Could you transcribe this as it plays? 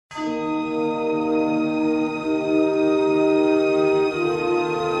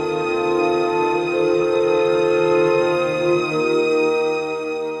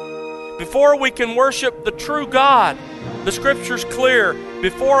before we can worship the true God, the Scripture's clear,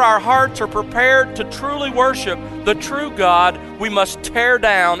 before our hearts are prepared to truly worship the true God, we must tear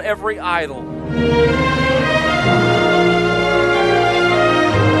down every idol.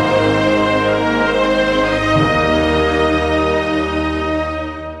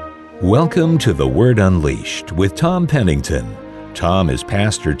 Welcome to The Word Unleashed with Tom Pennington. Tom is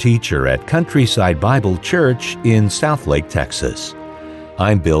pastor-teacher at Countryside Bible Church in Southlake, Texas.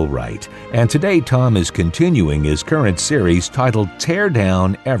 I'm Bill Wright, and today Tom is continuing his current series titled Tear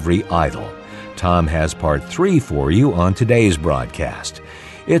Down Every Idol. Tom has part 3 for you on today's broadcast.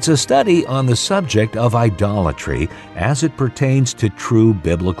 It's a study on the subject of idolatry as it pertains to true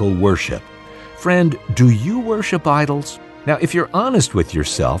biblical worship. Friend, do you worship idols? Now, if you're honest with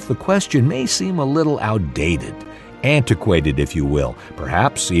yourself, the question may seem a little outdated, antiquated, if you will,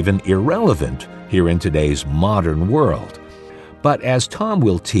 perhaps even irrelevant here in today's modern world. But as Tom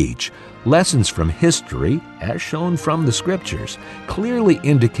will teach, lessons from history, as shown from the Scriptures, clearly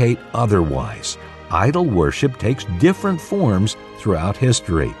indicate otherwise. Idol worship takes different forms throughout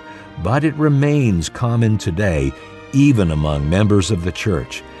history, but it remains common today, even among members of the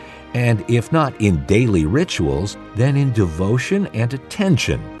church. And if not in daily rituals, then in devotion and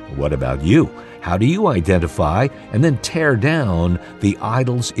attention. What about you? How do you identify and then tear down the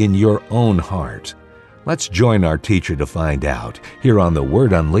idols in your own heart? Let's join our teacher to find out here on The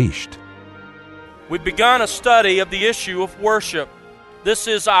Word Unleashed. We've begun a study of the issue of worship. This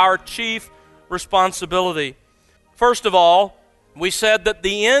is our chief responsibility. First of all, we said that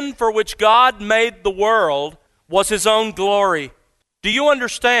the end for which God made the world was His own glory. Do you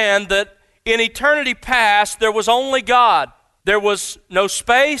understand that in eternity past there was only God? There was no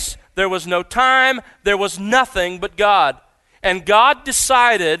space, there was no time, there was nothing but God. And God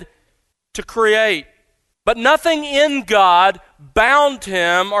decided to create. But nothing in God bound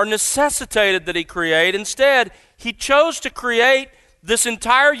Him or necessitated that He create. Instead, He chose to create this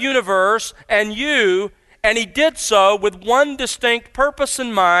entire universe and you, and He did so with one distinct purpose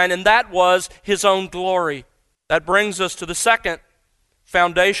in mind, and that was His own glory. That brings us to the second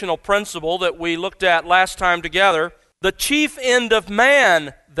foundational principle that we looked at last time together. The chief end of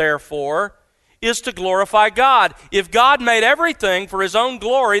man, therefore, is to glorify God. If God made everything for His own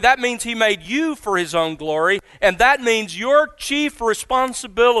glory, that means He made you for His own glory, and that means your chief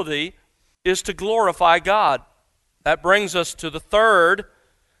responsibility is to glorify God. That brings us to the third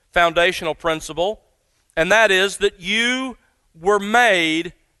foundational principle, and that is that you were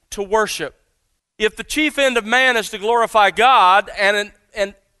made to worship. If the chief end of man is to glorify God, and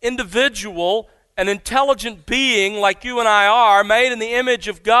an individual, an intelligent being like you and I are, made in the image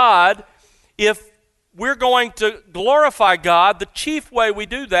of God, if we're going to glorify God, the chief way we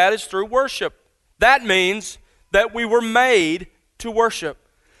do that is through worship. That means that we were made to worship.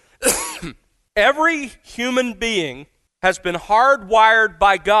 Every human being has been hardwired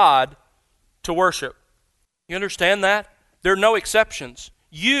by God to worship. You understand that? There are no exceptions.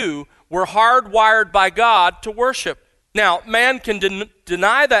 You were hardwired by God to worship. Now, man can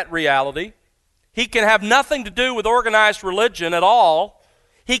deny that reality. He can have nothing to do with organized religion at all.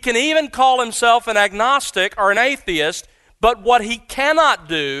 He can even call himself an agnostic or an atheist, but what he cannot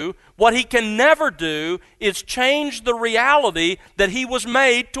do, what he can never do, is change the reality that he was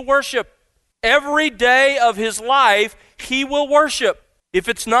made to worship. Every day of his life, he will worship. If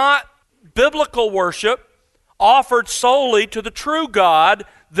it's not biblical worship, offered solely to the true God,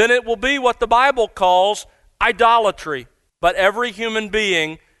 then it will be what the Bible calls idolatry. But every human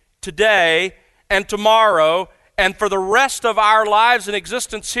being today and tomorrow and for the rest of our lives and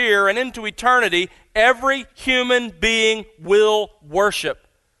existence here and into eternity, every human being will worship.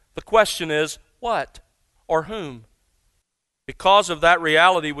 The question is, what or whom? Because of that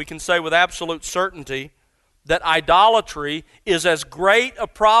reality, we can say with absolute certainty that idolatry is as great a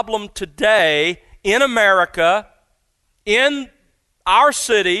problem today in America, in our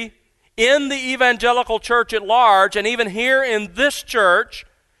city, in the evangelical church at large, and even here in this church,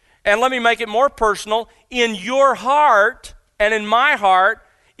 and let me make it more personal, in your heart and in my heart,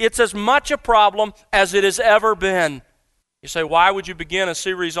 it's as much a problem as it has ever been. You say, why would you begin a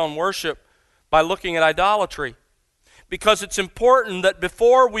series on worship by looking at idolatry? Because it's important that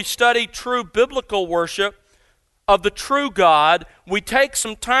before we study true biblical worship of the true God, we take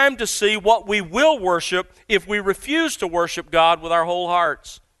some time to see what we will worship if we refuse to worship God with our whole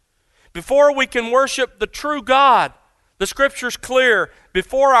hearts. Before we can worship the true God, the Scripture's clear.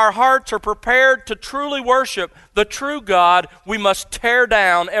 Before our hearts are prepared to truly worship the true God, we must tear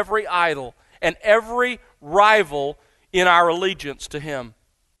down every idol and every rival in our allegiance to Him.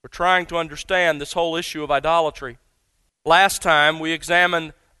 We're trying to understand this whole issue of idolatry. Last time we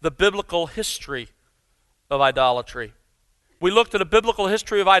examined the biblical history of idolatry. We looked at a biblical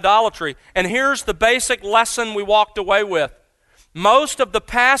history of idolatry, and here's the basic lesson we walked away with. Most of the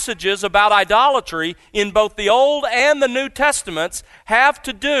passages about idolatry in both the Old and the New Testaments have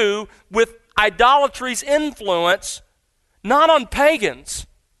to do with idolatry's influence, not on pagans,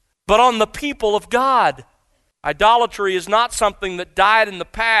 but on the people of God. Idolatry is not something that died in the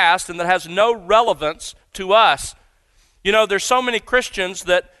past and that has no relevance to us. You know, there's so many Christians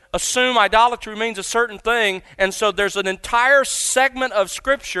that assume idolatry means a certain thing, and so there's an entire segment of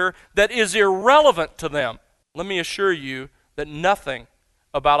Scripture that is irrelevant to them. Let me assure you that nothing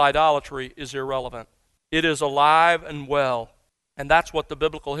about idolatry is irrelevant. It is alive and well, and that's what the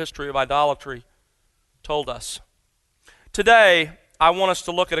biblical history of idolatry told us. Today, I want us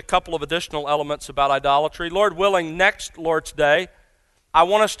to look at a couple of additional elements about idolatry. Lord willing, next Lord's Day, I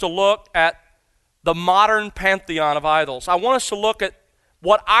want us to look at the modern pantheon of idols. I want us to look at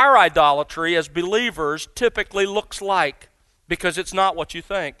what our idolatry as believers typically looks like, because it's not what you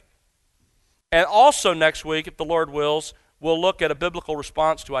think. And also next week, if the Lord wills, we'll look at a biblical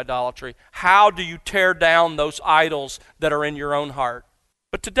response to idolatry. How do you tear down those idols that are in your own heart?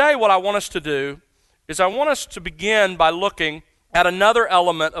 But today what I want us to do is I want us to begin by looking at another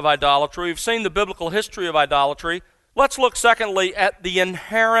element of idolatry. We've seen the biblical history of idolatry. Let's look secondly at the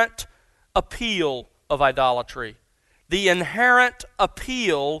inherent appeal of idolatry. The inherent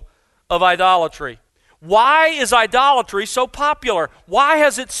appeal of idolatry. Why is idolatry so popular? Why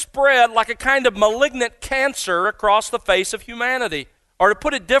has it spread like a kind of malignant cancer across the face of humanity? Or to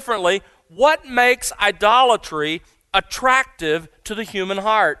put it differently, what makes idolatry attractive to the human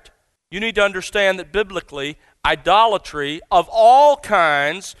heart? You need to understand that biblically, idolatry of all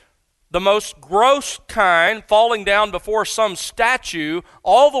kinds, the most gross kind, falling down before some statue,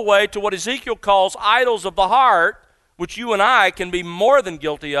 all the way to what Ezekiel calls idols of the heart, which you and I can be more than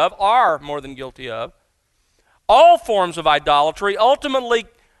guilty of, are more than guilty of. All forms of idolatry ultimately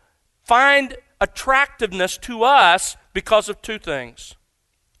find attractiveness to us because of two things,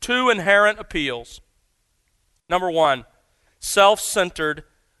 two inherent appeals. Number one, self-centered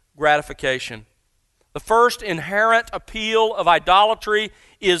gratification. The first inherent appeal of idolatry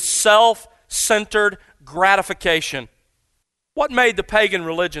is self-centered gratification. What made the pagan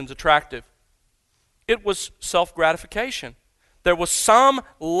religions attractive? It was self-gratification. There was some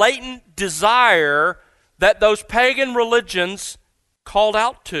latent desire that those pagan religions called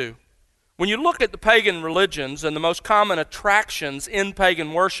out to. When you look at the pagan religions and the most common attractions in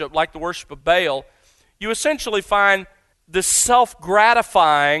pagan worship, like the worship of Baal, you essentially find this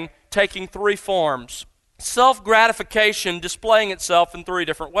self-gratifying taking three forms. Self-gratification displaying itself in three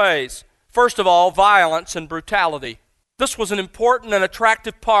different ways. First of all, violence and brutality. This was an important and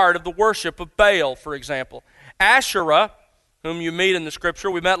attractive part of the worship of Baal, for example. Asherah, whom you meet in the Scripture,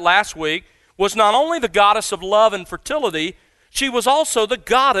 we met last week, was not only the goddess of love and fertility, she was also the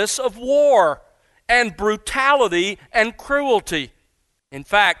goddess of war and brutality and cruelty. In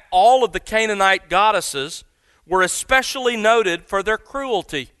fact, all of the Canaanite goddesses were especially noted for their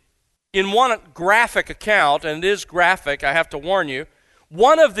cruelty. In one graphic account, and it is graphic, I have to warn you,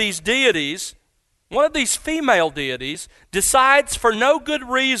 one of these deities, one of these female deities, decides for no good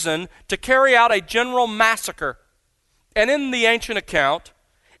reason to carry out a general massacre. And in the ancient account,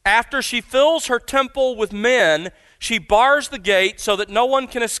 after she fills her temple with men, she bars the gate so that no one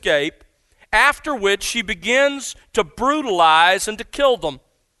can escape, after which she begins to brutalize and to kill them.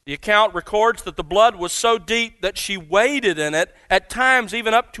 The account records that the blood was so deep that she waded in it, at times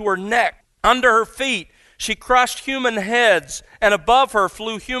even up to her neck. Under her feet, she crushed human heads, and above her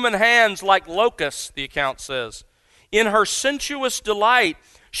flew human hands like locusts, the account says. In her sensuous delight,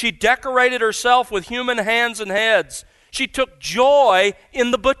 she decorated herself with human hands and heads. She took joy in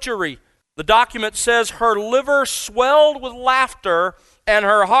the butchery. The document says her liver swelled with laughter, and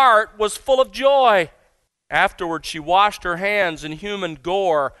her heart was full of joy. Afterward, she washed her hands in human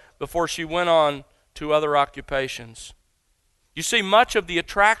gore before she went on to other occupations. You see, much of the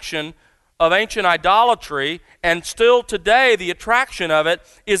attraction of ancient idolatry, and still today the attraction of it,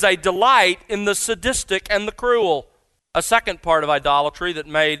 is a delight in the sadistic and the cruel. A second part of idolatry that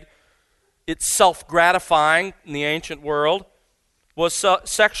made it self-gratifying in the ancient world was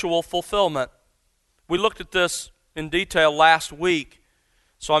sexual fulfillment. We looked at this in detail last week,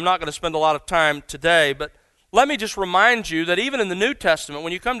 so I'm not going to spend a lot of time today, but let me just remind you that even in the New Testament,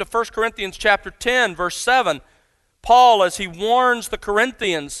 when you come to 1 Corinthians chapter 10, verse 7, Paul, as he warns the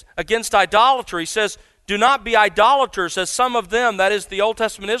Corinthians against idolatry, says, "Do not be idolaters as some of them," that is, the Old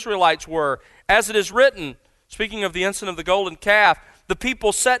Testament Israelites were. "As it is written," speaking of the incident of the golden calf, "the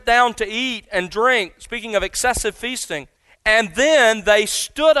people sat down to eat and drink," speaking of excessive feasting, and then they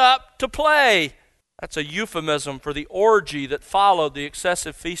stood up to play. That's a euphemism for the orgy that followed the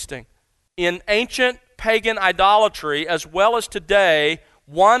excessive feasting. In ancient pagan idolatry, as well as today,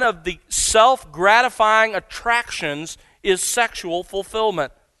 one of the self-gratifying attractions is sexual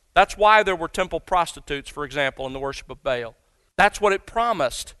fulfillment. That's why there were temple prostitutes, for example, in the worship of Baal. That's what it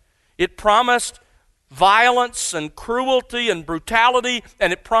promised. It promised violence and cruelty and brutality,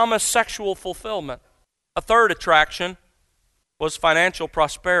 and it promised sexual fulfillment. A third attraction was financial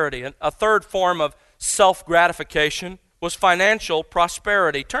prosperity. And a third form of self-gratification was financial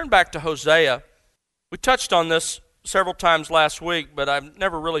prosperity. Turn back to Hosea. We touched on this several times last week, but I've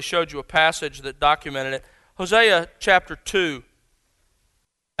never really showed you a passage that documented it. Hosea chapter 2.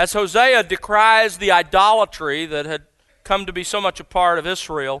 As Hosea decries the idolatry that had come to be so much a part of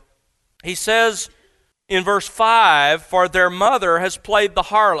Israel, he says in verse 5, "For their mother has played the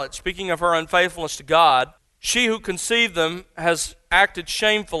harlot," speaking of her unfaithfulness to God. "She who conceived them has acted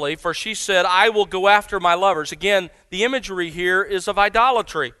shamefully, for she said, 'I will go after my lovers.'" Again, the imagery here is of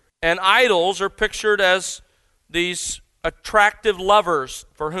idolatry. And idols are pictured as these attractive lovers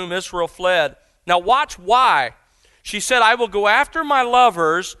for whom Israel fled. Now watch why. She said, "I will go after my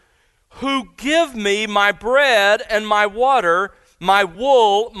lovers who give me my bread and my water, my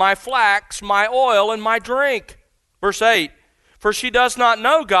wool, my flax, my oil, and my drink." Verse 8, "For she does not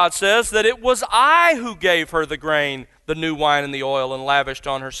know," God says, "that it was I who gave her the grain, the new wine, and the oil, and lavished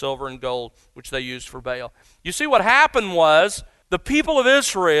on her silver and gold, which they used for Baal." You see, what happened was the people of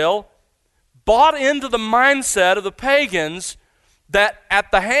Israel bought into the mindset of the pagans that at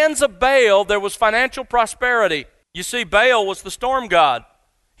the hands of Baal there was financial prosperity. You see, Baal was the storm god.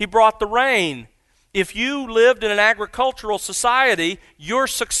 He brought the rain. If you lived in an agricultural society, your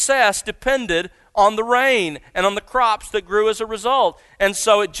success depended on the rain and on the crops that grew as a result. And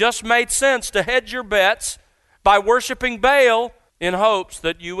so it just made sense to hedge your bets by worshiping Baal in hopes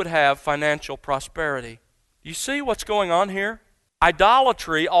that you would have financial prosperity. You see what's going on here?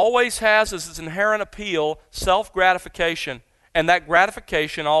 Idolatry always has as its inherent appeal self-gratification, and that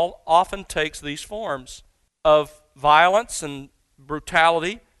gratification often takes these forms of violence and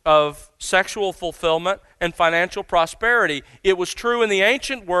brutality, of sexual fulfillment and financial prosperity. It was true in the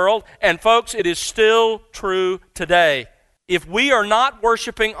ancient world, and folks, it is still true today. If we are not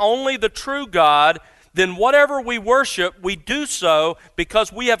worshiping only the true God, then whatever we worship, we do so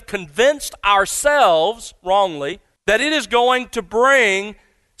because we have convinced ourselves, wrongly, that it is going to bring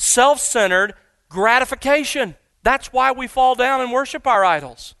self-centered gratification. That's why we fall down and worship our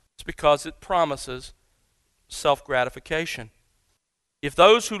idols. It's because it promises self-gratification. If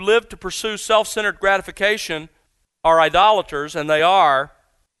those who live to pursue self-centered gratification are idolaters, and they are,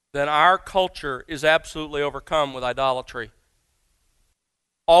 then our culture is absolutely overcome with idolatry.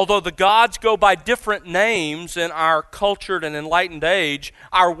 Although the gods go by different names in our cultured and enlightened age,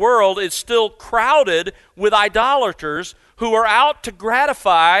 our world is still crowded with idolaters who are out to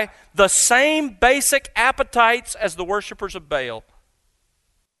gratify the same basic appetites as the worshipers of Baal.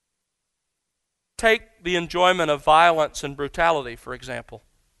 Take the enjoyment of violence and brutality, for example.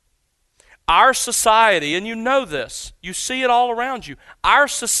 Our society, and you know this, you see it all around you, our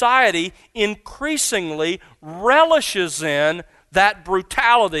society increasingly relishes in that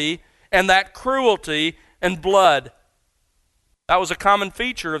brutality and that cruelty and blood. That was a common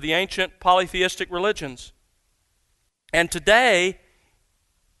feature of the ancient polytheistic religions. And today,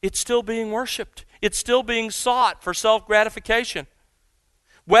 it's still being worshipped. It's still being sought for self-gratification.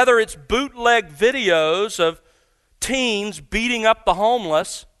 Whether it's bootleg videos of teens beating up the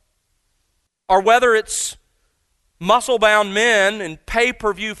homeless, or whether it's muscle-bound men in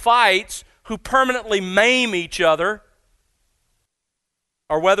pay-per-view fights who permanently maim each other,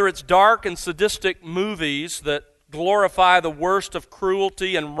 or whether it's dark and sadistic movies that glorify the worst of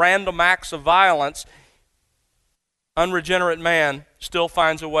cruelty and random acts of violence, unregenerate man still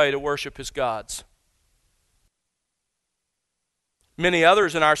finds a way to worship his gods. Many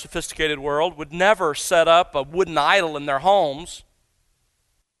others in our sophisticated world would never set up a wooden idol in their homes,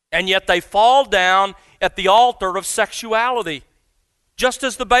 and yet they fall down at the altar of sexuality, just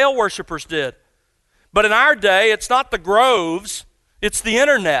as the Baal worshipers did. But in our day, it's not the groves, it's the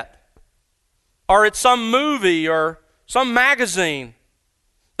internet, or it's some movie or some magazine.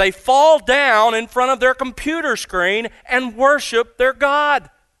 They fall down in front of their computer screen and worship their God.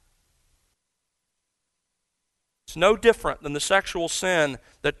 It's no different than the sexual sin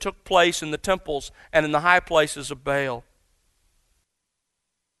that took place in the temples and in the high places of Baal.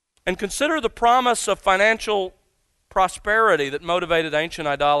 And consider the promise of financial prosperity that motivated ancient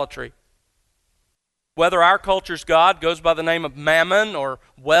idolatry. Whether our culture's God goes by the name of mammon or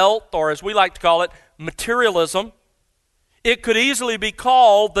wealth, or as we like to call it, materialism, It could easily be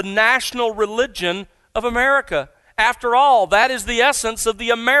called the national religion of America. After all, that is the essence of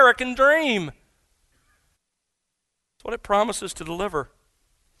the American dream. That's what it promises to deliver.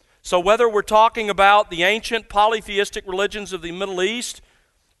 So whether we're talking about the ancient polytheistic religions of the Middle East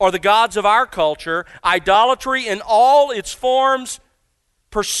or the gods of our culture, idolatry in all its forms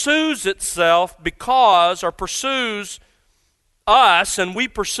pursues itself pursues us, and we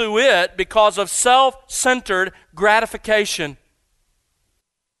pursue it because of self-centered gratification.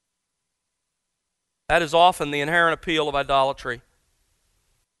 That is often the inherent appeal of idolatry.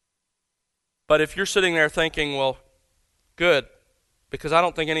 But if you're sitting there thinking, well, good, because I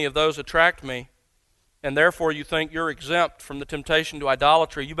don't think any of those attract me, and therefore you think you're exempt from the temptation to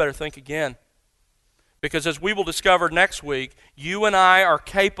idolatry, you better think again. Because as we will discover next week, you and I are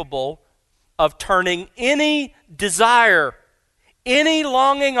capable of turning any desire, any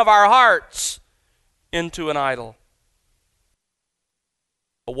longing of our hearts into an idol.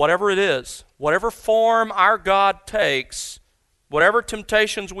 But whatever it is, whatever form our God takes, whatever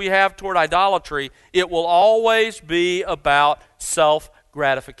temptations we have toward idolatry, it will always be about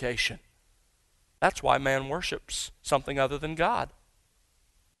self-gratification. That's why man worships something other than God.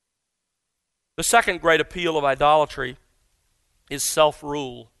 The second great appeal of idolatry is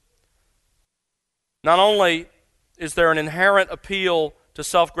self-rule. Not only is there an inherent appeal to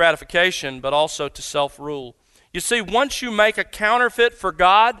self-gratification, but also to self-rule. You see, once you make a counterfeit for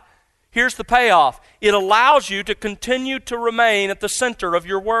God, here's the payoff. It allows you to continue to remain at the center of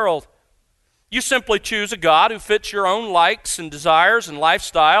your world. You simply choose a God who fits your own likes and desires and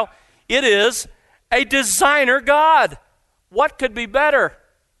lifestyle. It is a designer God. What could be better?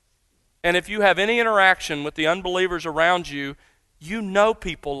 And if you have any interaction with the unbelievers around you, you know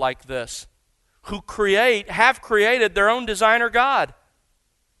people like this who have created their own designer God.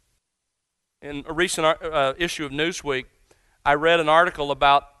 In a recent issue of Newsweek, I read an article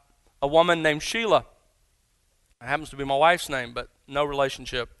about a woman named Sheila. It happens to be my wife's name, but no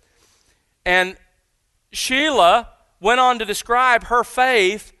relationship. And Sheila went on to describe her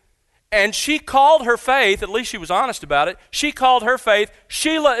faith, and she called her faith, at least she was honest about it, she called her faith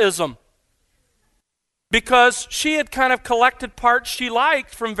Sheilaism. Because she had kind of collected parts she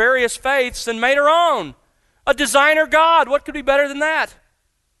liked from various faiths and made her own. A designer God. What could be better than that?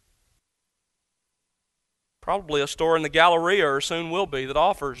 Probably a store in the Galleria, or soon will be, that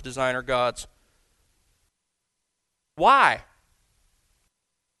offers designer gods. Why?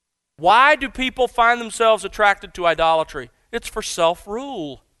 Why do people find themselves attracted to idolatry? It's for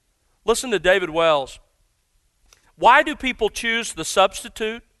self-rule. Listen to David Wells. Why do people choose the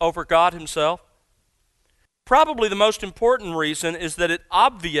substitute over God himself? Probably the most important reason is that it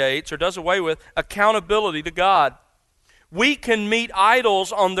obviates or does away with accountability to God. We can meet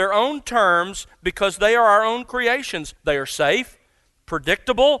idols on their own terms because they are our own creations. They are safe,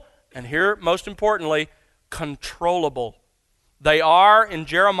 predictable, and here, most importantly, controllable. They are, in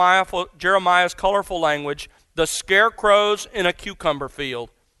Jeremiah's colorful language, the scarecrows in a cucumber field.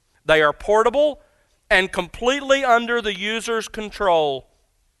 They are portable and completely under the user's control.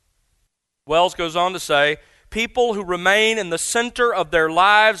 Wells goes on to say, people who remain in the center of their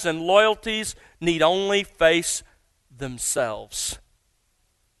lives and loyalties need only face themselves.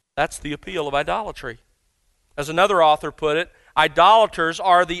 That's the appeal of idolatry. As another author put it, idolaters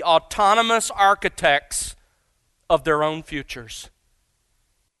are the autonomous architects of their own futures.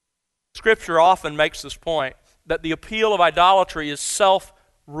 Scripture often makes this point, that the appeal of idolatry is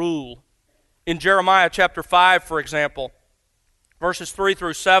self-rule. In Jeremiah chapter 5, for example, verses 3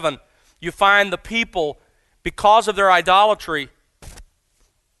 through 7, you find the people, because of their idolatry,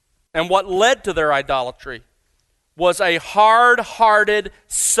 and what led to their idolatry, was a hard-hearted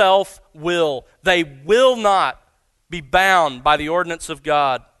self-will. They will not be bound by the ordinance of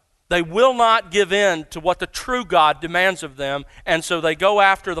God. They will not give in to what the true God demands of them, and so they go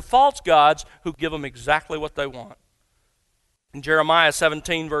after the false gods who give them exactly what they want. In Jeremiah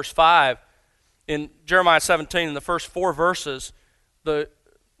 17, verse 5, in Jeremiah 17, in the first 4 verses, the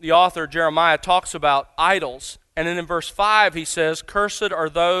author Jeremiah talks about idols, and then in verse 5 he says, "Cursed are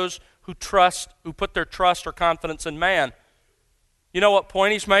those who put their trust or confidence in man." You know what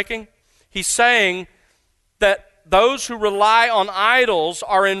point he's making? He's saying that those who rely on idols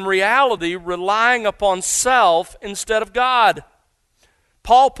are in reality relying upon self instead of God.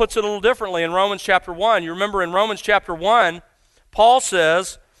 Paul puts it a little differently in Romans chapter 1. You remember in Romans chapter 1, Paul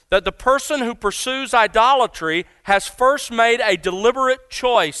says that the person who pursues idolatry has first made a deliberate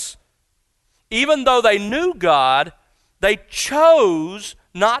choice. Even though they knew God, they chose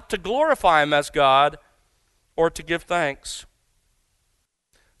not to glorify Him as God or to give thanks.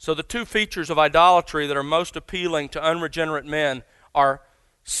 So the two features of idolatry that are most appealing to unregenerate men are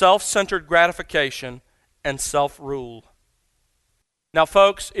self-centered gratification and self-rule. Now,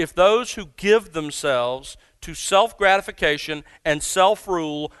 folks, if those who give themselves to self-gratification and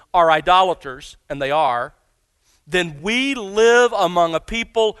self-rule are idolaters, and they are, then we live among a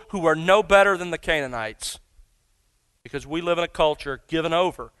people who are no better than the Canaanites, because we live in a culture given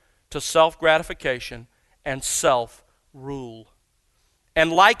over to self-gratification and self-rule. And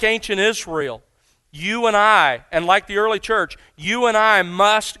like ancient Israel, you and I, and like the early church, you and I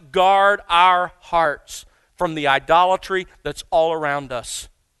must guard our hearts from the idolatry that's all around us.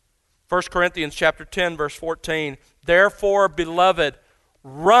 1 Corinthians chapter 10, verse 14, therefore, beloved,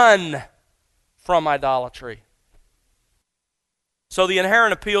 run from idolatry. So the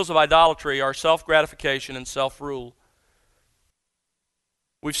inherent appeals of idolatry are self-gratification and self-rule.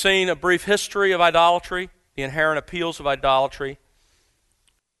 We've seen a brief history of idolatry, the inherent appeals of idolatry.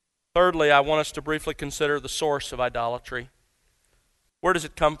 Thirdly, I want us to briefly consider the source of idolatry. Where does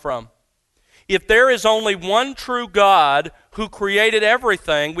it come from? If there is only one true God who created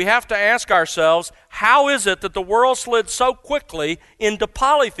everything, we have to ask ourselves, how is it that the world slid so quickly into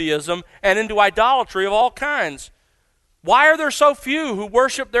polytheism and into idolatry of all kinds? Why are there so few who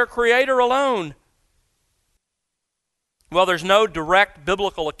worship their Creator alone? Well, there's no direct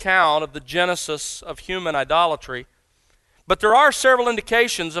biblical account of the genesis of human idolatry, but there are several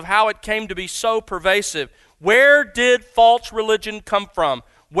indications of how it came to be so pervasive. Where did false religion come from?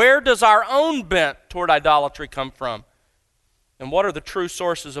 Where does our own bent toward idolatry come from? And what are the true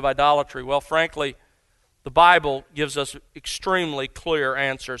sources of idolatry? Well, frankly, the Bible gives us extremely clear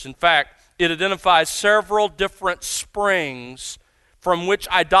answers. In fact, it identifies several different springs from which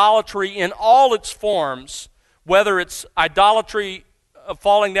idolatry in all its forms, whether it's idolatry of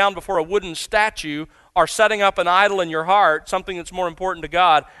falling down before a wooden statue or setting up an idol in your heart, something that's more important to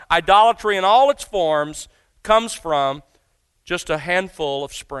God, idolatry in all its forms comes from just a handful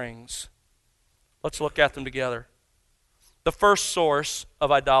of springs. Let's look at them together. The first source of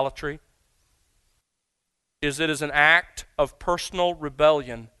idolatry is it is an act of personal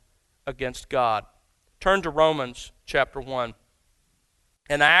rebellion against God. Turn to Romans chapter 1.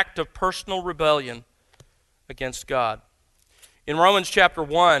 An act of personal rebellion against God. In Romans chapter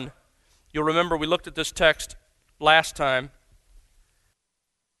 1, you'll remember we looked at this text last time.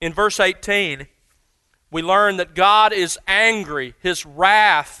 In verse 18, we learn that God is angry. His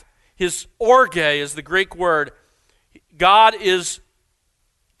wrath, his orge is the Greek word. God is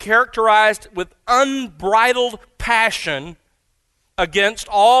characterized with unbridled passion against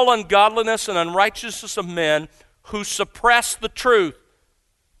all ungodliness and unrighteousness of men who suppress the truth.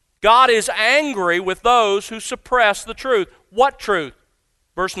 God is angry with those who suppress the truth. What truth?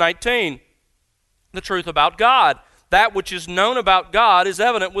 Verse 19, the truth about God. That which is known about God is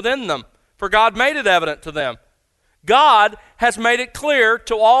evident within them, for God made it evident to them. God has made it clear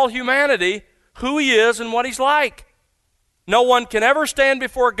to all humanity who He is and what He's like. No one can ever stand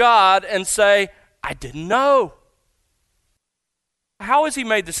before God and say, I didn't know. How has He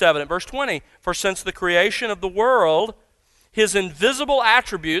made this evident? Verse 20, for since the creation of the world, His invisible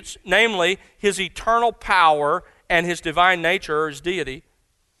attributes, namely His eternal power and His divine nature or His deity,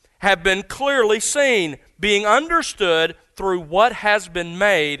 have been clearly seen, being understood through what has been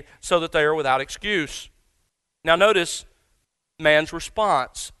made, so that they are without excuse. Now notice man's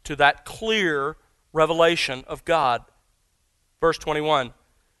response to that clear revelation of God. Verse 21,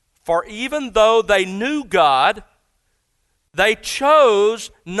 for even though they knew God, they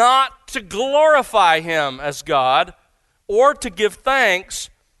chose not to glorify Him as God or to give thanks,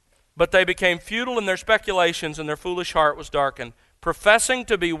 but they became futile in their speculations, and their foolish heart was darkened. Professing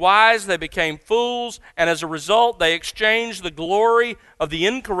to be wise, they became fools, and as a result, they exchanged the glory of the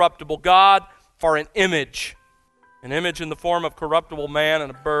incorruptible God for an image in the form of corruptible man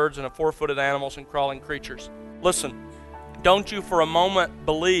and of birds and of four-footed animals and crawling creatures. Listen, don't you for a moment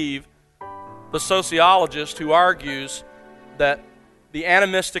believe the sociologist who argues that the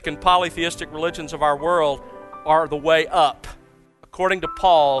animistic and polytheistic religions of our world are the way up. According to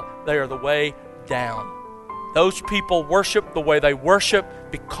Paul, they are the way down. Those people worship the way they worship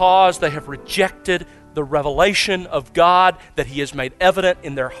because they have rejected the revelation of God that He has made evident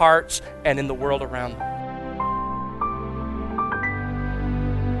in their hearts and in the world around them.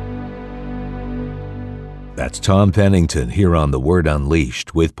 That's Tom Pennington here on The Word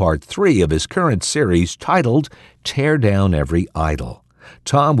Unleashed with part 3 of his current series titled Tear Down Every Idol.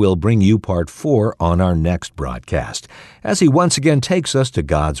 Tom will bring you part 4 on our next broadcast as he once again takes us to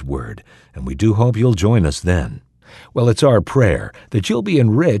God's Word, and we do hope you'll join us then. Well, it's our prayer that you'll be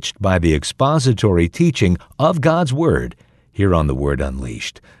enriched by the expository teaching of God's Word here on The Word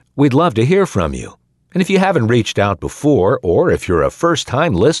Unleashed. We'd love to hear from you. And if you haven't reached out before, or if you're a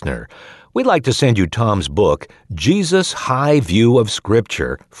first-time listener, we'd like to send you Tom's book, Jesus' High View of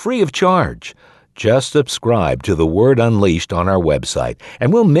Scripture, free of charge. Just subscribe to The Word Unleashed on our website,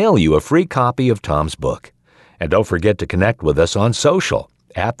 and we'll mail you a free copy of Tom's book. And don't forget to connect with us on social,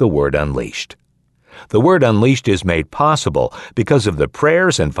 at The Word Unleashed. The Word Unleashed is made possible because of the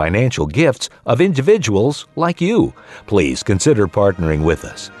prayers and financial gifts of individuals like you. Please consider partnering with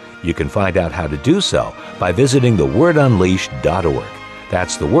us. You can find out how to do so by visiting thewordunleashed.org.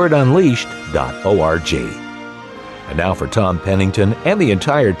 That's thewordunleashed.org. And now for Tom Pennington and the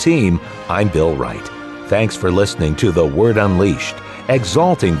entire team, I'm Bill Wright. Thanks for listening to The Word Unleashed,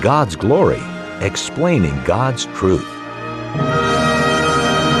 exalting God's glory, explaining God's truth.